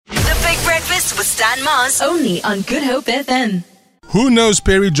Breakfast with Stan Mars. Only on Good Hope FM. Who knows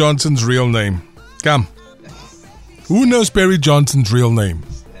Perry Johnson's real name? Come. Who knows Perry Johnson's real name?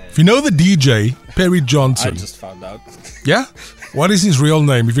 If you know the DJ, Perry Johnson. I just found out. Yeah? What is his real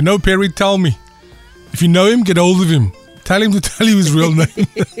name? If you know Perry, tell me. If you know him, get hold of him. Tell him to tell you his real name.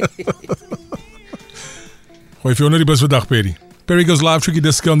 Gooi vir onder die bus vandag, Perry. Perry goes live, Tricky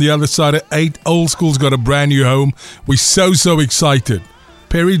Disco on the other side at 8. Old School's got a brand new home. We're so excited.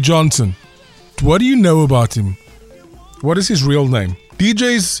 Perry Johnson. What do you know about him? What is his real name?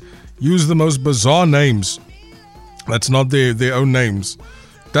 DJs use the most bizarre names. That's not their own names.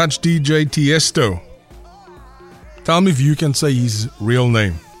 Dutch DJ Tiesto. Tell me if you can say his real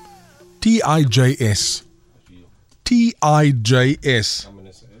name. T-I-J-S. T-I-J-S.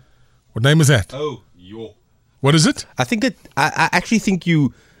 What name is that? Oh, yo. What is it? I think I actually think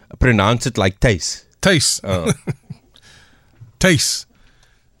you pronounce it like Tace. Tace. Oh. Tace.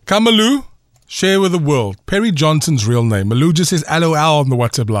 Come, Malou, share with the world. Perry Johnson's real name. Malou just says LOL on the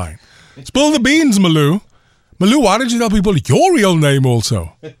WhatsApp line. Spill the beans, Malou. Malou, why don't you tell people your real name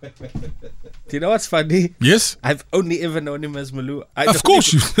also? Do you know what's funny? Yes? I've only ever known him as Malou. Of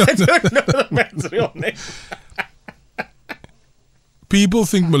course you I don't know the man's real name. People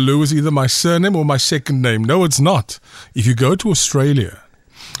think Malou is either my surname or my second name. No, it's not. If you go to Australia,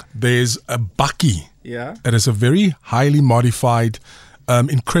 there's a Bucky. Yeah. It is a very highly modified,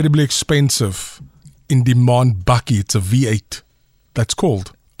 incredibly expensive, in-demand Bucky. It's a V8. That's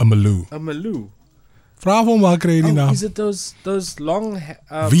called a Malou. A Malou. Vraag hom waar kry jy die naam? Is it those long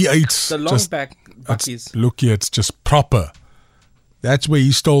V8s. the long back buckies? Look here, it's just proper. That's where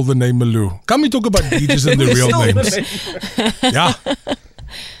he stole the name Malou. Can we talk about DJs and their real names? Yeah.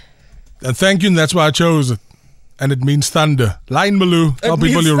 And thank you, and that's why I chose it. And it means thunder. Line Malou. Tell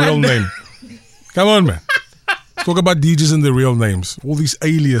people your real name. Come on, man. Let's talk about DJs and their real names. All these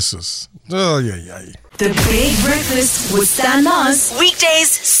aliases. Oh, yeah. The Big Breakfast with Stan Mars.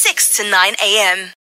 Weekdays 6 to 9 a.m.